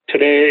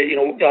today?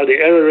 Are the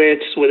error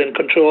rates within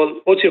control?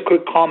 What's your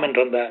quick comment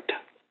on that?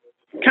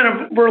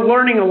 We're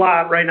learning a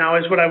lot right now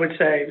is what I would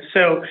say.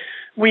 So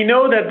we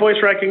know that voice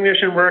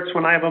recognition works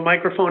when I have a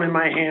microphone in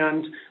my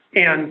hand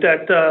and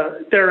that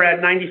they're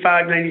at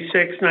 95,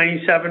 96,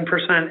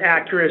 97%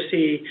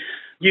 accuracy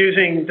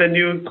using the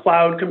new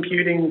cloud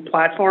computing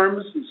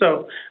platforms.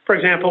 So, for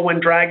example,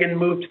 when Dragon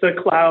moved to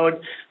the cloud,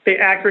 the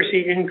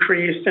accuracy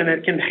increased and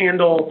it can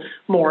handle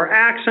more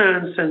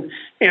accents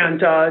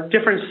and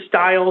different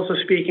styles of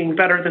speaking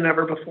better than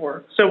ever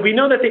before. So we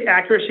know that the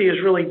accuracy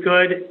is really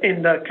good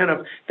in the kind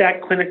of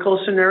that clinical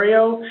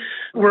scenario.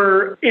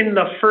 We're in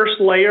the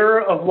first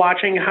layer of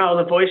watching how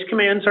the voice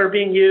commands are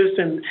being used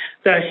and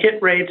the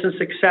hit rates and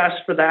success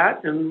for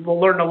that. And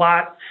we'll learn a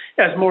lot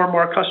as more and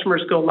more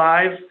customers go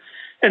live.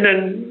 And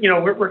then,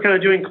 we're kind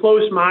of doing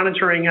close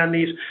monitoring on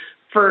these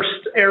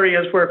first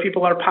areas where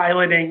people are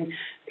piloting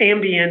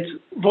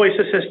ambient voice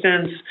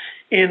assistants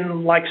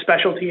in like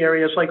specialty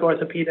areas like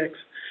orthopedics.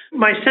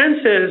 My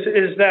sense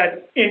is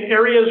that in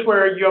areas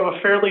where you have a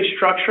fairly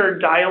structured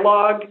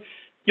dialogue,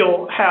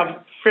 you'll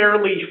have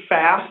fairly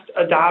fast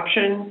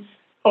adoption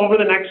over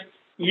the next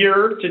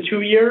year to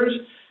 2 years.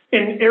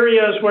 In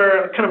areas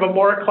where kind of a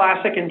more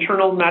classic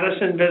internal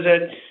medicine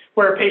visit,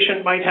 where a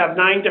patient might have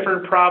 9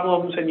 different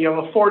problems and you have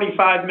a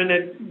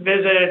 45-minute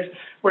visit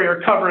where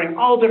you're covering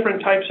all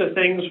different types of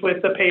things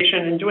with the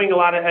patient and doing a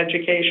lot of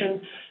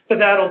education,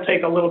 that'll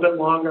take a little bit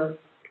longer.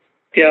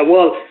 Yeah,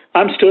 well,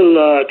 I'm still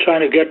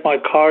trying to get my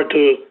car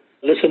to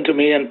listen to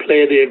me and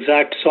play the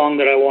exact song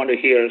that I want to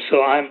hear.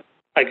 So I'm,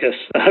 I guess,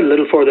 a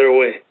little further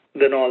away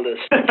than all this.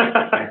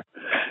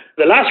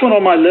 The last one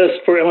on my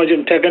list for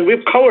emerging tech, and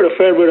we've covered a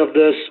fair bit of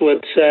this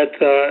with Seth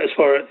as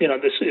far,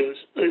 this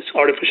is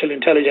artificial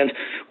intelligence.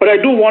 But I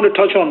do want to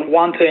touch on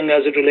one thing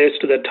as it relates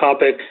to that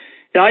topic.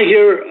 I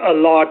hear a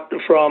lot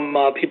from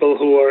people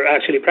who are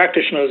actually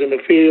practitioners in the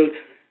field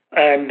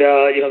and,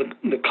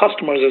 the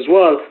customers as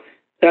well,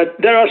 that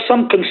there are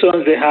some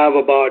concerns they have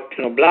about,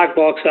 black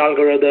box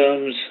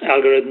algorithms,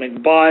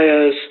 algorithmic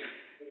bias,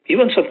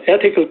 even some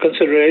ethical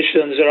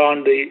considerations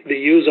around the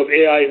use of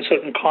AI in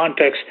certain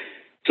contexts.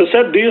 So,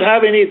 Seth, do you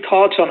have any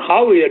thoughts on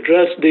how we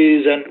address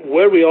these and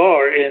where we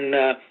are in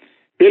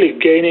really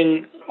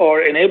gaining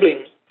or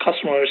enabling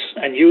customers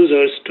and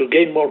users to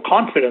gain more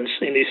confidence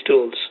in these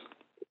tools?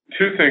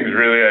 2 things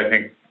really, I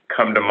think,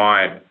 come to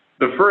mind.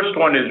 The first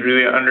one is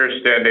really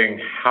understanding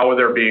how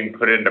they're being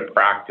put into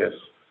practice,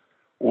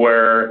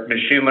 where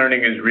machine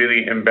learning is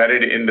really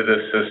embedded into the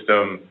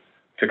system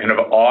to kind of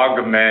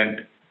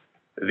augment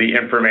the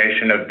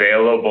information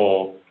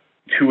available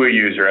to a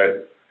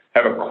user. I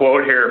have a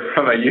quote here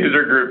from a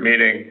user group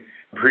meeting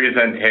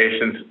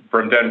presentations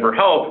from Denver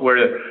Health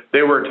where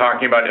they were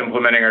talking about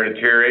implementing our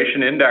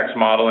deterioration index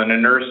model, and a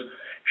nurse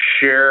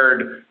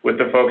shared with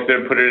the folks that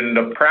have put it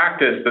into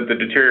practice that the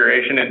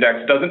deterioration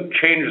index doesn't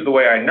change the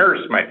way I nurse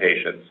my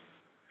patients,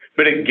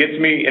 but it gets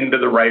me into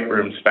the right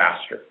rooms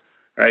faster,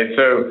 right?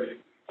 So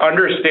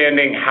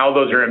understanding how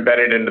those are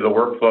embedded into the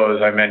workflow,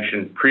 as I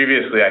mentioned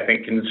previously, I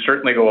think can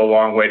certainly go a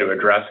long way to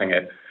addressing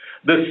it.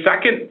 The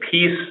second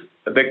piece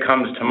that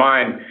comes to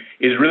mind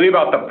is really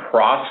about the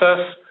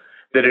process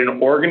that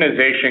an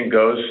organization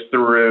goes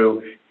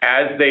through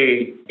as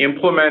they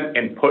implement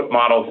and put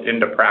models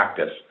into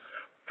practice.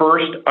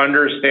 First,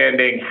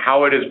 understanding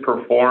how it is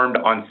performed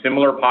on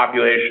similar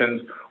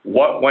populations,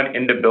 what went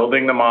into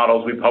building the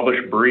models. We publish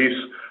briefs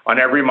on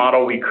every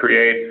model we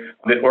create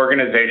that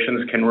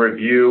organizations can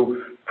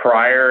review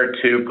prior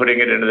to putting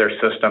it into their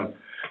system.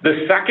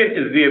 The second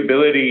is the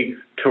ability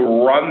to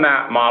run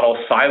that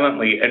model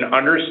silently and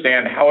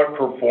understand how it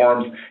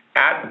performs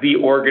at the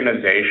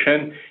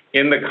organization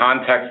in the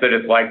context that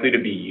it's likely to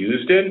be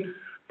used in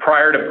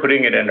prior to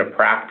putting it into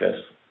practice.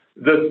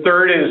 The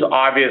third is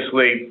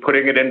obviously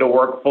putting it into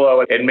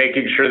workflow and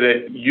making sure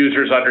that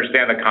users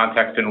understand the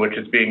context in which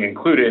it's being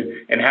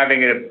included and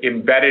having it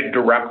embedded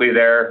directly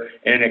there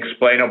in an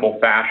explainable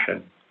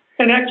fashion.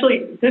 And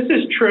actually, this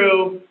is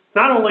true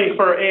not only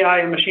for AI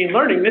and machine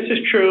learning, this is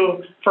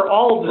true for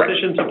all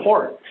decision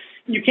support.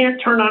 You can't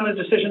turn on a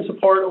decision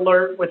support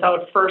alert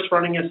without first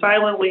running it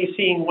silently,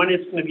 seeing when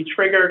it's going to be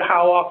triggered,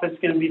 how often it's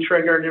going to be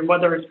triggered, and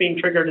whether it's being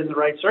triggered in the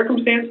right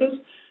circumstances.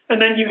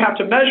 And then you have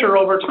to measure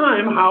over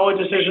time how a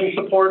decision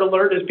support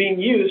alert is being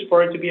used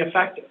for it to be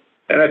effective.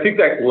 And I think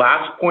that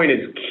last point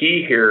is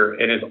key here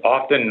and is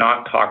often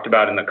not talked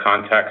about in the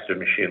context of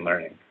machine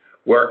learning,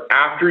 where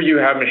after you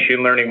have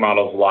machine learning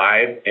models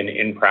live and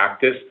in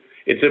practice,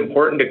 it's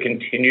important to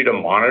continue to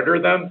monitor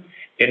them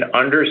and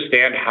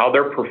understand how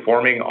they're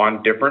performing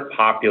on different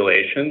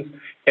populations,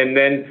 and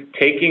then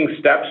taking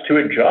steps to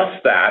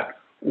adjust that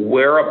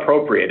where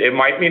appropriate. It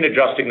might mean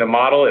adjusting the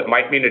model, it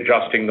might mean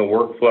adjusting the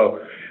workflow,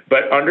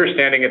 but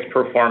understanding its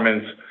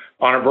performance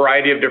on a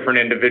variety of different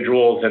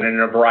individuals and in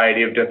a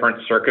variety of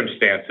different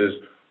circumstances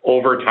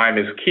over time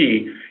is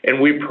key. And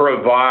we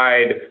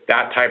provide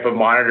that type of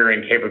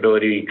monitoring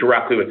capability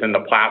directly within the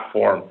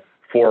platform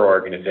for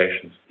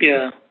organizations.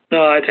 Yeah,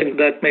 no, I think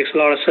that makes a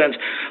lot of sense.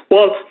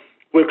 Well,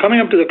 we're coming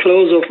up to the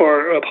close of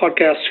our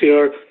podcast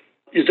here.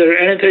 Is there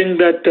anything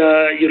that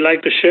you'd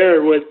like to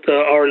share with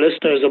our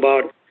listeners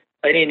about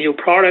any new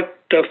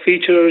product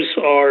features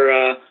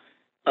or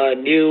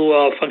new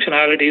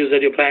functionalities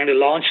that you're planning to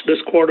launch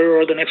this quarter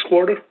or the next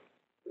quarter?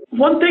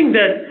 One thing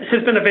that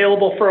has been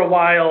available for a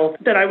while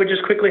that I would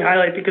just quickly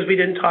highlight, because we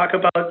didn't talk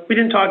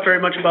very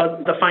much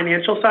about the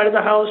financial side of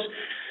the house,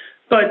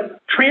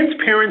 but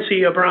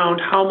transparency around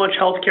how much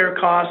healthcare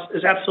costs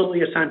is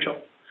absolutely essential.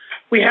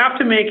 We have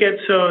to make it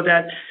so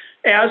that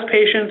as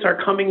patients are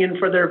coming in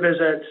for their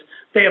visits,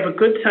 they have a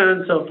good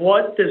sense of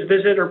what this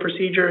visit or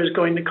procedure is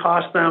going to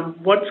cost them,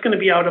 what's going to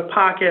be out of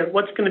pocket,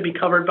 what's going to be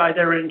covered by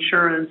their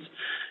insurance,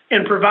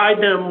 and provide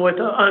them with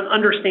an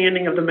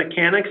understanding of the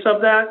mechanics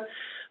of that.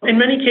 In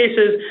many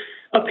cases,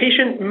 a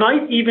patient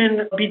might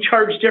even be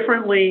charged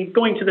differently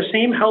going to the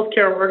same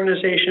healthcare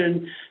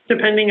organization,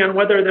 depending on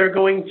whether they're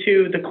going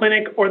to the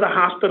clinic or the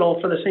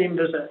hospital for the same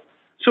visit.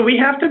 So we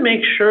have to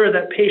make sure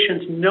that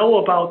patients know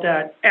about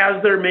that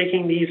as they're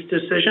making these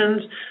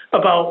decisions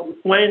about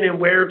when and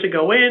where to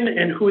go in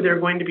and who they're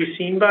going to be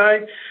seen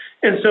by.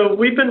 And so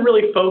we've been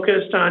really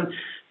focused on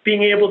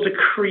being able to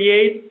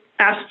create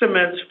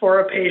estimates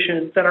for a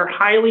patient that are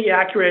highly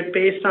accurate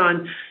based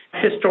on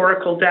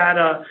historical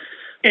data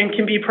and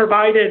can be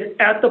provided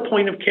at the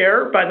point of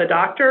care by the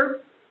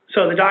doctor.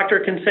 So the doctor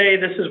can say,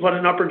 this is what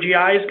an upper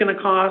GI is going to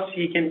cost.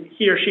 He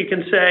or she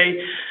can say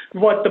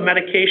what the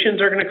medications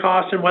are going to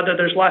cost and whether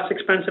there's less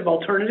expensive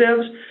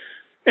alternatives.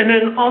 And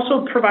then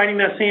also providing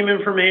that same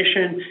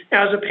information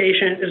as a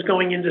patient is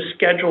going in to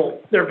schedule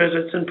their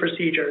visits and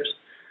procedures.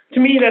 To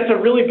me, that's a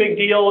really big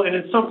deal, and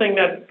it's something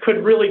that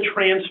could really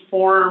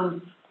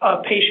transform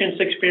a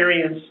patient's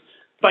experience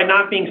by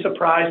not being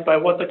surprised by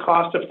what the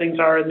cost of things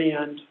are in the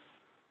end.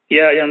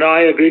 Yeah,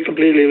 I agree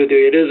completely with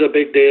you. It is a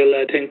big deal.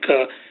 I think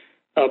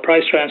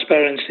price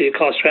transparency,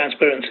 cost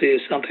transparency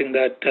is something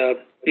that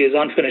is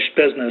unfinished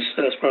business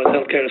as far as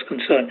healthcare is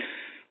concerned.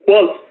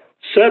 Well,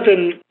 Seth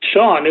and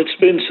Sean, it's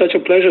been such a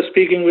pleasure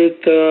speaking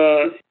with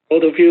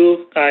both of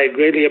you. I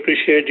greatly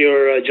appreciate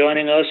your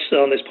joining us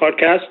on this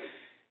podcast,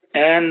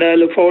 and I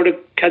look forward to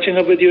catching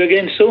up with you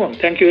again soon.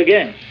 Thank you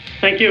again.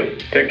 Thank you.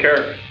 Take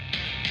care.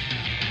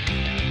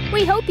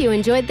 We hope you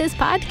enjoyed this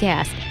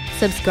podcast.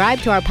 Subscribe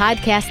to our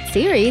podcast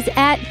series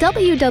at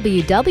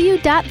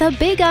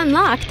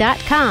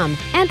www.thebigunlock.com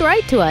and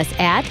write to us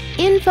at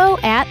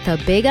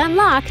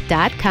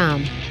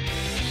info@thebigunlock.com.